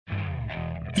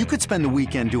You could spend the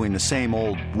weekend doing the same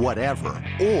old whatever,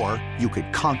 or you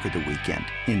could conquer the weekend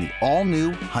in the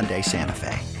all-new Hyundai Santa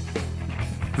Fe.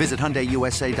 Visit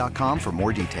HyundaiUSA.com for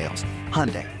more details.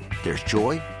 Hyundai, there's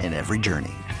joy in every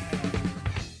journey.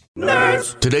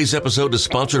 Nerds! Today's episode is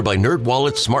sponsored by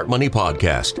NerdWallet's Smart Money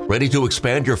Podcast. Ready to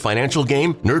expand your financial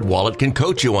game? NerdWallet can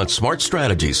coach you on smart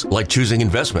strategies like choosing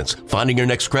investments, finding your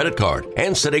next credit card,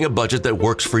 and setting a budget that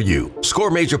works for you. Score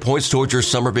major points towards your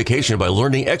summer vacation by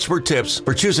learning expert tips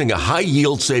for choosing a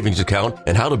high-yield savings account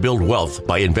and how to build wealth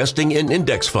by investing in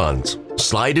index funds.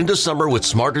 Slide into summer with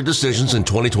smarter decisions in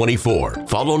 2024.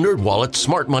 Follow NerdWallet's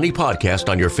Smart Money Podcast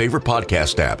on your favorite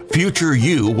podcast app. Future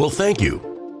you will thank you.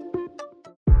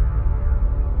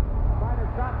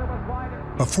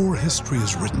 Before history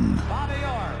is written,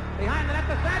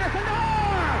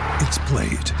 it's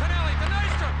played.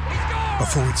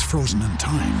 Before it's frozen in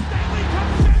time,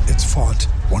 it's fought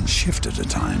one shift at a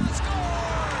time.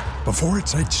 Before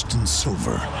it's etched in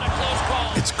silver,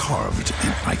 it's carved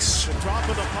in ice.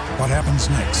 What happens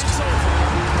next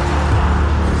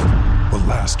will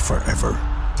last forever.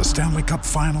 The Stanley Cup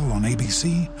Final on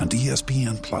ABC and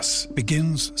ESPN Plus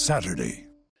begins Saturday.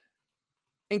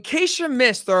 In case you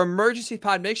missed our emergency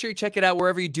pod, make sure you check it out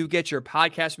wherever you do get your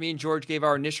podcast. Me and George gave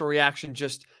our initial reaction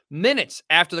just minutes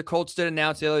after the Colts did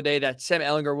announce the other day that Sam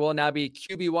Ehlinger will now be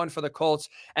QB1 for the Colts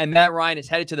and Matt Ryan is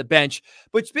headed to the bench.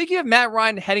 But speaking of Matt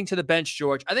Ryan heading to the bench,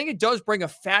 George, I think it does bring a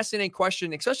fascinating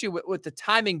question, especially with the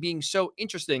timing being so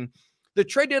interesting. The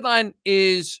trade deadline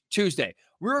is Tuesday.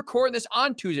 We're recording this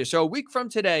on Tuesday. So a week from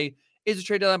today is the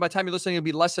trade deadline. By the time you're listening, it'll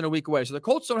be less than a week away. So the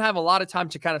Colts don't have a lot of time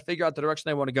to kind of figure out the direction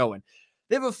they want to go in.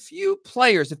 They have a few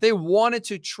players, if they wanted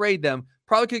to trade them,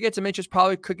 probably could get some interest,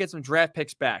 probably could get some draft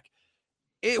picks back.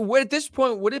 At this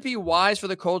point, would it be wise for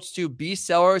the Colts to be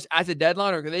sellers at the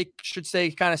deadline, or they should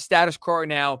say kind of status quo right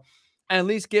now and at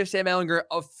least give Sam Ehlinger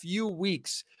a few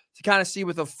weeks to kind of see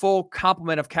with a full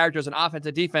complement of characters on offense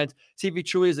and defense, see if he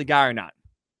truly is a guy or not?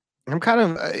 I'm kind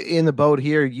of in the boat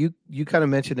here. You kind of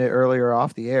mentioned it earlier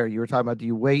off the air. You were talking about, do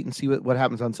you wait and see what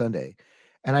happens on Sunday?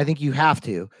 And I think you have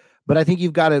to. But I think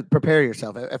you've got to prepare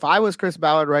yourself. If I was Chris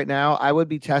Ballard right now, I would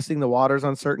be testing the waters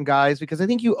on certain guys because I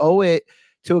think you owe it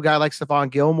to a guy like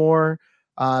Stephon Gilmore,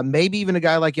 maybe even a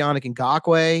guy like Yannick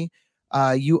Ngakoue.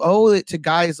 You owe it to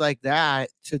guys like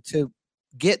that to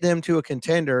get them to a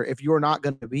contender if you're not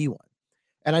going to be one.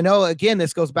 And I know, again,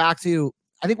 this goes back to,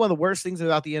 I think one of the worst things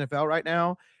about the NFL right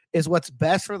now is what's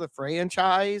best for the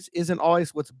franchise isn't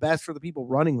always what's best for the people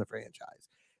running the franchise.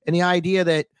 And the idea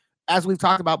that, as we've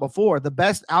talked about before, the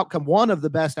best outcome, one of the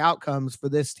best outcomes for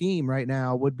this team right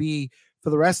now would be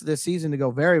for the rest of this season to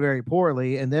go very, very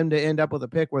poorly and then to end up with a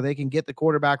pick where they can get the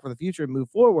quarterback for the future and move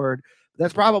forward.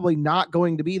 That's probably not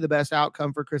going to be the best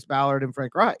outcome for Chris Ballard and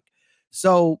Frank Reich.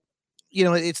 So,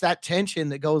 it's that tension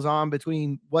that goes on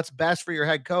between what's best for your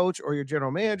head coach or your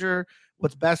general manager,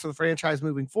 what's best for the franchise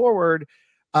moving forward.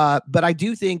 But I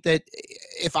do think that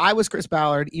if I was Chris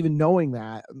Ballard, even knowing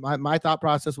that, my thought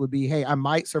process would be, hey, I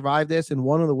might survive this. And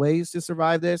one of the ways to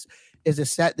survive this is to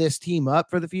set this team up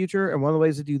for the future. And one of the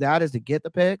ways to do that is to get the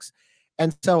picks.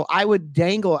 And so I would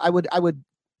I would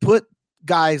put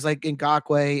guys like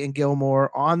Ngakoue and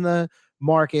Gilmore on the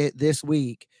market this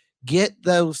week, get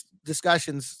those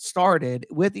discussions started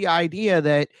with the idea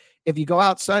that if you go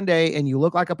out Sunday and you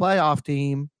look like a playoff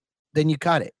team, then you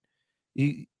cut it.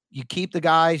 You keep the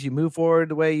guys, you move forward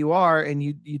the way you are, and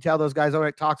you tell those guys, all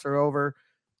right, talks are over.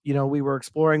 We were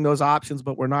exploring those options,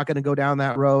 but we're not going to go down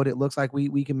that road. It looks like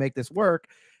we can make this work.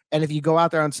 And if you go out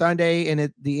there on Sunday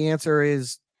and the answer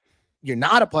is you're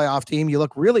not a playoff team, you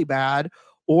look really bad,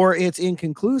 or it's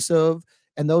inconclusive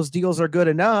and those deals are good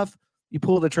enough, you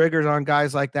pull the triggers on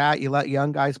guys like that. You let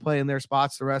young guys play in their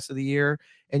spots the rest of the year,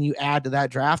 and you add to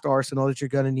that draft arsenal that you're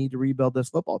going to need to rebuild this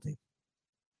football team.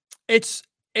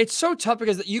 It's so tough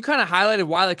because you kind of highlighted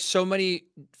why so many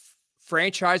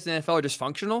franchises in the NFL are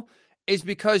dysfunctional is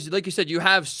because, like you said, you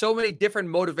have so many different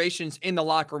motivations in the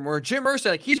locker room where Jim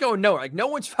Irsay, he's going nowhere. No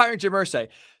one's firing Jim Irsay.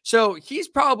 So he's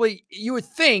probably, you would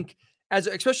think,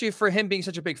 especially for him being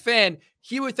such a big fan,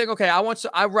 he would think, okay,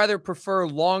 I'd rather prefer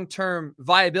long-term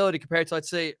viability compared to, let's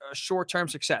say, a short-term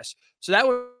success. So that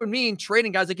would mean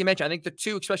trading guys like you mentioned. I think the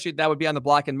two, especially that would be on the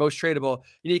block and most tradable,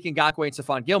 Yannick Ngakoue and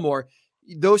Stephon Gilmore.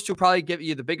 Those two probably give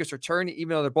you the biggest return, even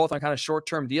though they're both on kind of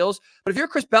short-term deals. But if you're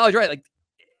Chris Ballard, you're right.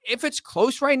 If it's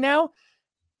close right now,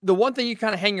 the one thing you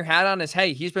kind of hang your hat on is,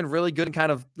 hey, he's been really good in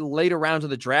kind of later rounds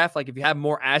of the draft. If you have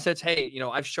more assets, hey,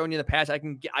 I've shown you in the past, I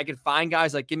can find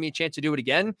guys, give me a chance to do it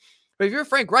again. But if you're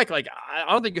Frank Reich, I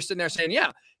don't think you're sitting there saying,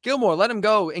 yeah, Gilmore, let him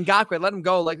go. Ngakoue, let him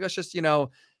go. Let's just,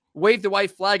 wave the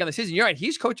white flag on the season. You're right.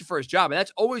 He's coaching for his job. And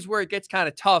that's always where it gets kind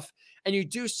of tough. And you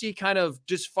do see kind of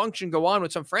dysfunction go on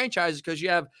with some franchises because you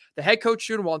have the head coach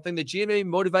doing one thing, the GM may be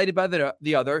motivated by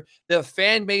the other, the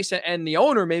fan base and the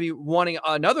owner maybe wanting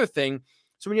another thing.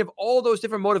 So when you have all those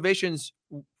different motivations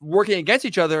working against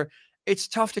each other, it's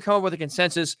tough to come up with a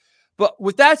consensus. But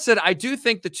with that said, I do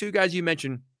think the two guys you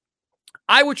mentioned,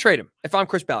 I would trade him if I'm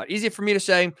Chris Ballard. Easy for me to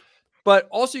say, but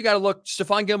also you got to look,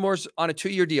 Stephon Gilmore's on a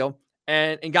 2-year deal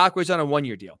and Ngakoue's on a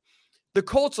 1-year deal. The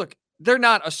Colts, look, they're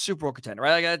not a Super Bowl contender,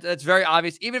 right? Like, that's very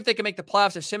obvious. Even if they can make the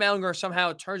playoffs, if Sam Ehlinger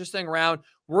somehow turns this thing around,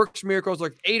 works miracles,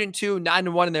 like 8-2,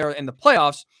 9-1 in there in the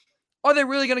playoffs, are they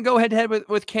really going to go head-to-head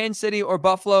with Kansas City or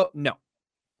Buffalo? No.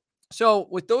 So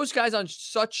with those guys on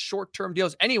such short-term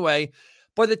deals anyway,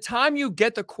 by the time you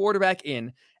get the quarterback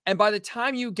in, and by the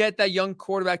time you get that young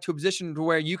quarterback to a position to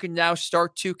where you can now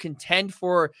start to contend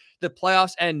for the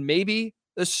playoffs and maybe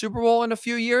the Super Bowl in a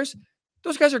few years,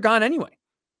 those guys are gone anyway.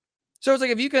 So it's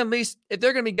like, if you can at least, if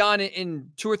they're going to be gone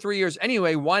in 2 or 3 years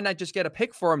anyway, why not just get a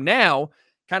pick for them now?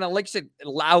 Kind of like I said,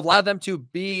 allow them to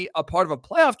be a part of a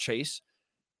playoff chase.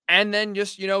 And then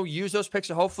just, use those picks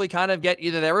to hopefully kind of get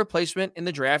either their replacement in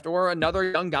the draft or another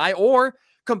young guy, or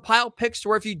compile picks to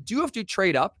where if you do have to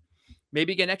trade up,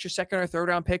 maybe get an extra 2nd or 3rd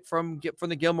round pick from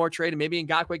the Gilmore trade, and maybe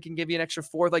Ngakoue can give you an extra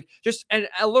 4th, like just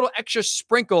a little extra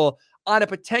sprinkle on a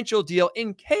potential deal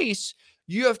in case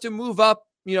you have to move up,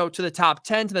 to the top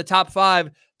 10, to the top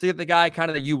 5 to get the guy kind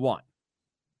of that you want.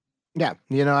 Yeah.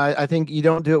 I think you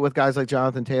don't do it with guys like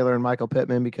Jonathan Taylor and Michael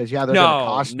Pittman because they're going to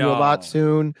cost you a lot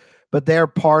soon, but they're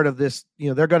part of this,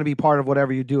 they're going to be part of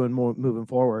whatever you do and moving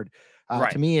forward.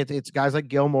 Right. To me, it's guys like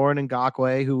Gilmore and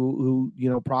Ngakoue who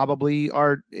probably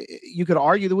are, you could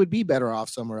argue they would be better off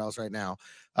somewhere else right now,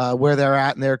 where they're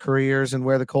at in their careers and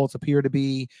where the Colts appear to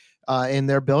be in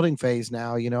their building phase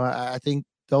now. I think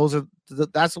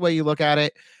that's the way you look at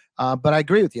it. But I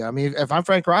agree with you. I mean, if I'm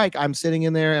Frank Reich, I'm sitting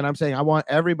in there and I'm saying, I want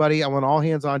everybody, I want all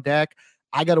hands on deck.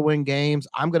 I got to win games.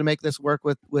 I'm going to make this work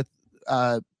with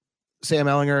Sam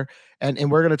Ehlinger,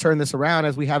 and we're going to turn this around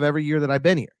as we have every year that I've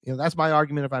been here. That's my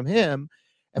argument. If I'm him,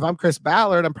 if I'm Chris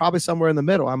Ballard, I'm probably somewhere in the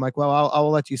middle. I'm like, well,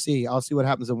 I'll let you see. I'll see what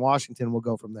happens in Washington. We'll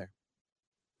go from there.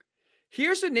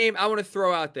 Here's a name I want to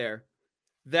throw out there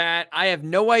that I have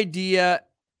no idea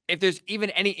if there's even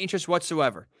any interest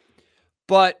whatsoever.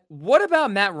 But what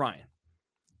about Matt Ryan?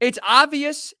 It's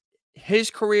obvious his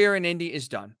career in Indy is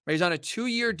done. He's on a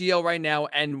 2-year deal right now.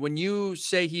 And when you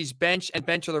say he's benched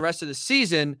for the rest of the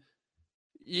season,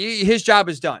 his job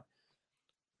is done.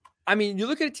 I mean, you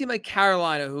look at a team like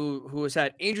Carolina, who has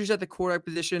had injuries at the quarterback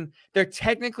position. They're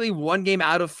technically 1 game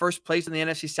out of first place in the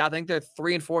NFC South. I think they're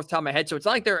 3 and 4th top of my head. So it's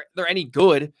not like they're any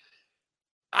good.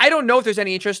 I don't know if there's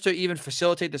any interest to even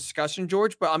facilitate the discussion,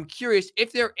 George, but I'm curious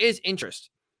if there is interest.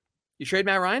 You trade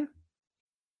Matt Ryan?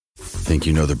 Think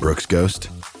you know the Brooks Ghost?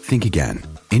 Think again.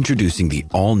 Introducing the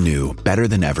all-new,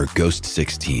 better-than-ever Ghost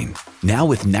 16. Now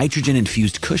with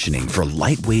nitrogen-infused cushioning for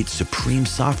lightweight, supreme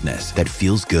softness that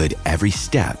feels good every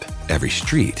step, every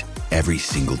street, every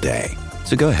single day.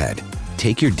 So go ahead,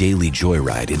 take your daily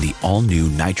joyride in the all-new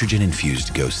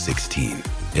nitrogen-infused Ghost 16.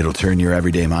 It'll turn your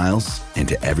everyday miles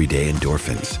into everyday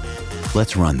endorphins.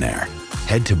 Let's run there.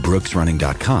 Head to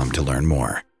brooksrunning.com to learn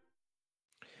more.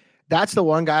 That's the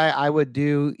one guy I would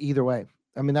do either way.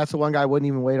 I mean, that's the one guy I wouldn't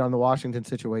even wait on the Washington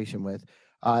situation with.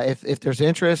 If there's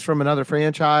interest from another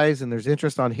franchise and there's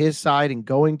interest on his side in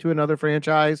going to another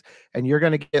franchise and you're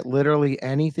going to get literally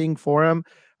anything for him,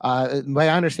 the way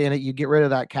I understand it, you get rid of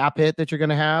that cap hit that you're going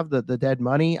to have, the dead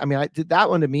money. I mean, that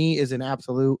one to me is an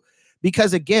absolute,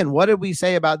 because again, what did we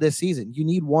say about this season? You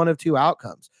need one of two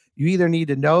outcomes. You either need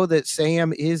to know that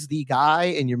Sam is the guy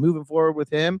and you're moving forward with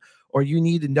him, or you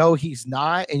need to know he's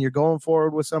not and you're going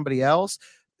forward with somebody else.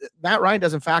 Matt Ryan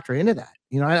doesn't factor into that.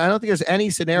 I don't think there's any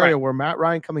scenario where Matt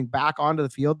Ryan coming back onto the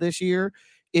field this year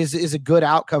is a good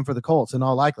outcome for the Colts in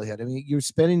all likelihood. I mean, you're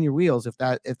spinning your wheels if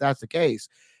that's the case.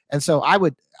 And so I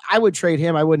would trade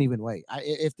him. I wouldn't even wait.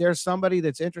 If there's somebody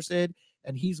that's interested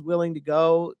and he's willing to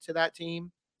go to that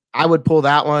team, I would pull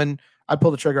that one. I'd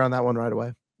pull the trigger on that one right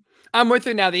away. I'm with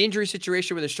you now. The injury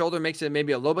situation with his shoulder makes it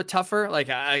maybe a little bit tougher. Like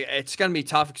it's going to be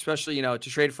tough, especially, to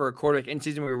trade for a quarterback in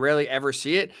season. We rarely ever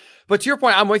see it. But to your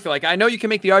point, I'm with you. Like, I know you can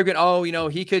make the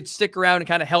argument, he could stick around and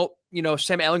kind of help,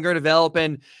 Sam Ehlinger develop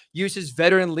and use his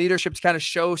veteran leadership to kind of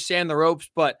show Sam the ropes.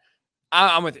 But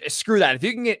I'm with you. Screw that. If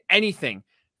you can get anything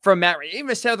from Matt, even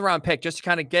a 7th round pick, just to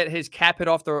kind of get his cap hit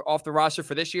off the roster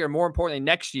for this year, and more importantly,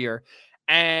 next year,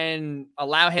 and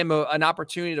allow him an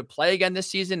opportunity to play again this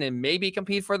season and maybe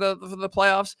compete for the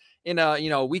playoffs in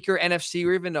a weaker NFC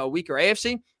or even a weaker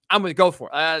AFC, I'm going to go for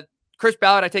it. Chris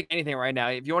Ballard, I take anything right now.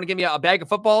 If you want to give me a bag of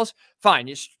footballs, fine.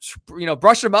 Just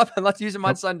brush them up and let's use them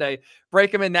on Sunday.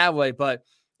 Break them in that way. But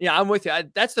Yeah, I'm with you.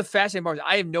 That's the fascinating part.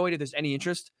 I have no idea if there's any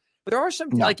interest, but there are some,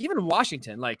 like even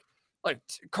Washington, like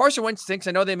Carson Wentz thinks.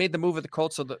 I know they made the move with the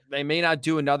Colts, so they may not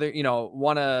do another.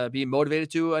 Want to be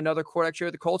motivated to do another quarterback year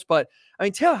with the Colts. But I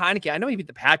mean, Taylor Heineke, I know he beat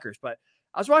the Packers, but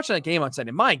I was watching that game on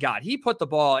Sunday. My God, he put the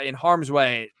ball in harm's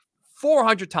way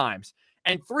 400 times,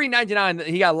 and 399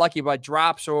 he got lucky by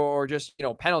drops or just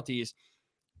penalties.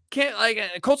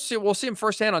 Can't Colts. We'll see him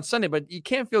firsthand on Sunday, but you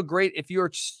can't feel great if you're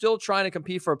still trying to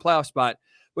compete for a playoff spot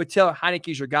with Taylor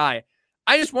Heineke's your guy.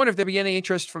 I just wonder if there'd be any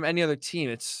interest from any other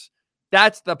team.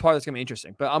 That's the part that's gonna be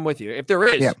interesting. But I'm with you. If there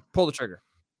is, pull the trigger.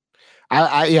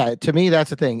 To me, that's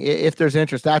the thing. If there's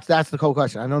interest, that's the whole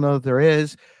question. I don't know if there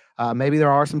is. Maybe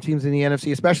there are some teams in the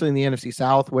NFC, especially in the NFC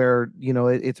South, where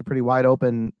it's a pretty wide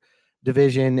open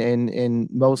division, and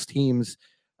most teams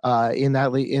in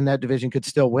that division could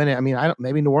still win it. I mean,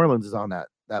 maybe New Orleans is on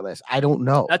that list. I don't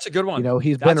know. That's a good one.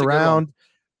 He's been around.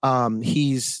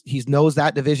 He's knows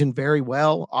that division very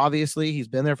well. Obviously, he's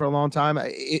been there for a long time.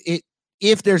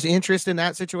 If there's interest in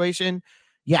that situation,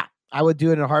 I would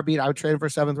do it in a heartbeat. I would trade him for a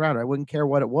 7th rounder. I wouldn't care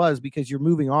what it was, because you're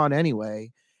moving on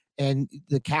anyway, and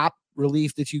the cap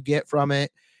relief that you get from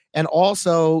it, and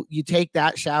also you take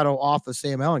that shadow off of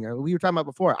Sam Ehlinger. We were talking about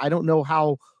before. I don't know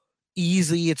how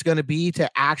easy it's going to be to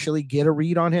actually get a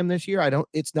read on him this year.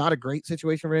 It's not a great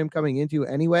situation for him coming into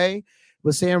anyway.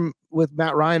 With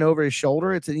Matt Ryan over his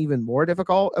shoulder, it's an even more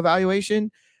difficult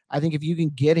evaluation. I think if you can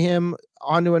get him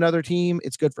onto another team,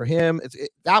 it's good for him.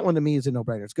 That one to me is a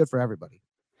no-brainer. It's good for everybody.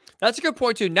 That's a good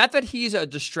point too. Not that he's a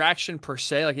distraction per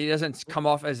se. Like, he doesn't come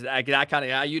off as that kind of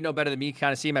guy. You know better than me,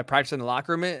 kind of see him at practice in the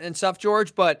locker room and stuff,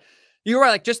 George. But you're right.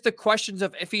 Like, just the questions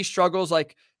of if he struggles, I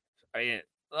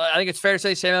think it's fair to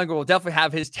say Sam Ehlinger will definitely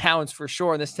have his talents for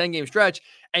sure in this 10-game stretch.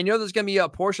 And there's going to be a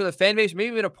portion of the fan base,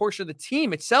 maybe even a portion of the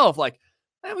team itself. Like,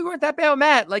 we weren't that bad with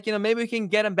Matt. Like, maybe we can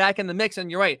get him back in the mix. And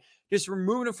you're right. Just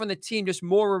removing him from the team just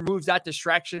more removes that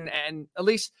distraction, and at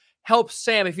least helps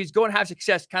Sam, if he's going to have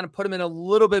success, kind of put him in a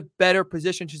little bit better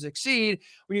position to succeed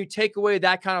when you take away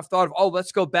that kind of thought of,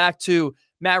 let's go back to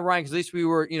Matt Ryan, because at least we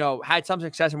were, had some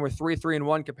success and we're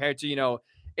 3-1 compared to,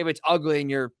 if it's ugly and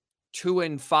you're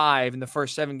 2-5 in the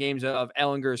first 7 games of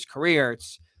Ehlinger's career.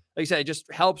 It's like I said, it just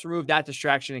helps remove that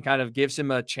distraction and kind of gives him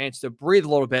a chance to breathe a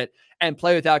little bit and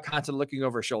play without constantly looking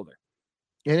over his shoulder.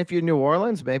 And if you're New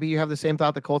Orleans, maybe you have the same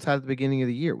thought the Colts had at the beginning of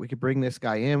the year. We could bring this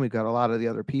guy in. We've got a lot of the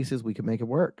other pieces. We could make it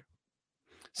work.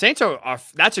 Saints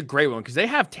that's a great one because they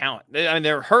have talent.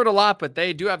 They're hurt a lot, but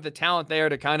they do have the talent there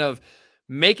to kind of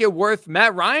make it worth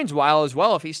Matt Ryan's while as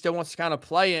well, if he still wants to kind of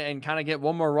play and kind of get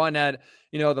one more run at,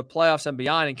 the playoffs and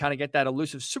beyond, and kind of get that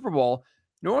elusive Super Bowl.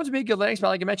 New Orleans would be a good landing spot,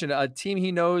 like you mentioned, a team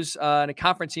he knows, and a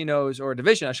conference he knows, or a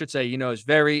division, I should say, he knows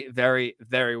very, very,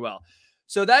 very well.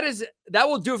 So that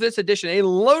will do for this edition, a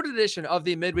loaded edition of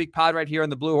the Midweek Pod right here on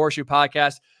the Blue Horseshoe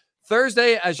Podcast.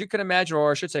 Thursday, as you can imagine,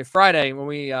 or I should say Friday, when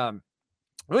we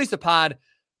release the pod,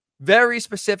 very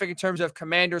specific in terms of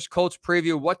Commanders Colts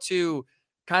preview, what to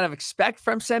kind of expect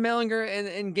from Sam Ehlinger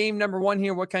in game number 1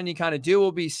 here. What can you kind of do?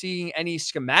 We'll be seeing any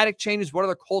schematic changes. What are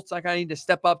the Colts that kind of need to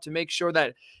step up to make sure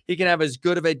that he can have as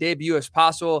good of a debut as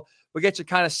possible? We'll get you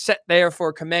kind of set there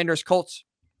for Commanders Colts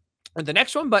and the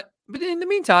next one. But in the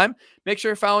meantime, make sure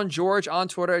you're following George on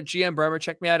Twitter at GM Bremer.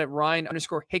 Check me out at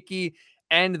Ryan_Hickey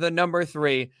and the number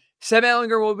 3. Sam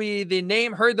Ehlinger will be the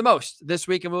name heard the most this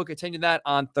week, and we'll continue that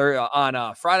on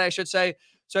Friday, I should say.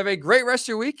 So have a great rest of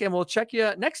your week, and we'll check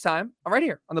you next time right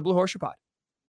here on the Blue Horseshoe Pod.